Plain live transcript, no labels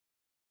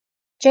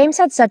James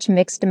had such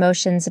mixed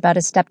emotions about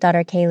his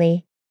stepdaughter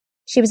Kaylee.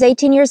 She was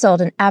 18 years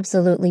old and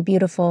absolutely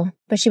beautiful,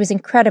 but she was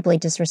incredibly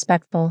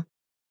disrespectful.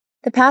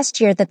 The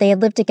past year that they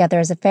had lived together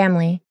as a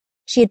family,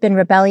 she had been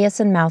rebellious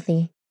and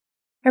mouthy.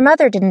 Her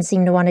mother didn't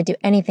seem to want to do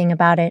anything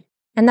about it,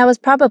 and that was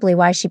probably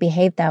why she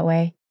behaved that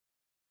way.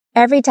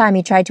 Every time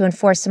he tried to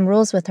enforce some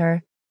rules with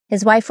her,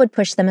 his wife would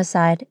push them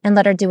aside and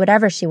let her do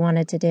whatever she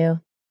wanted to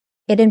do.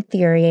 It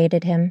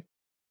infuriated him.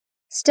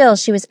 Still,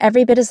 she was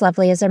every bit as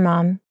lovely as her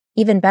mom,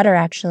 even better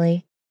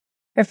actually.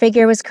 Her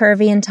figure was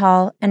curvy and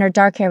tall, and her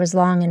dark hair was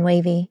long and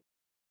wavy.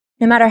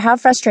 No matter how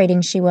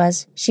frustrating she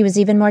was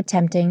even more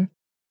tempting.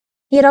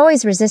 He had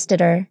always resisted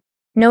her.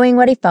 Knowing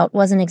what he felt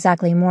wasn't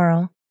exactly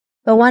moral.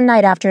 But one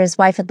night after his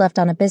wife had left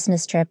on a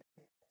business trip,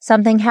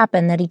 something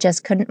happened that he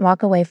just couldn't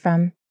walk away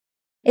from.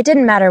 It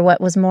didn't matter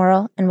what was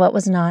moral and what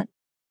was not.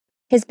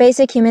 His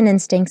basic human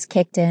instincts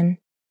kicked in.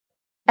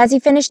 As he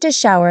finished his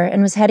shower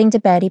and was heading to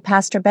bed, he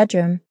passed her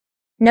bedroom,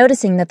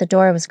 noticing that the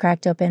door was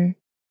cracked open.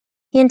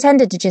 He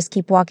intended to just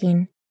keep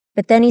walking,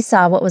 but then he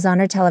saw what was on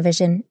her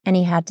television and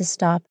he had to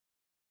stop.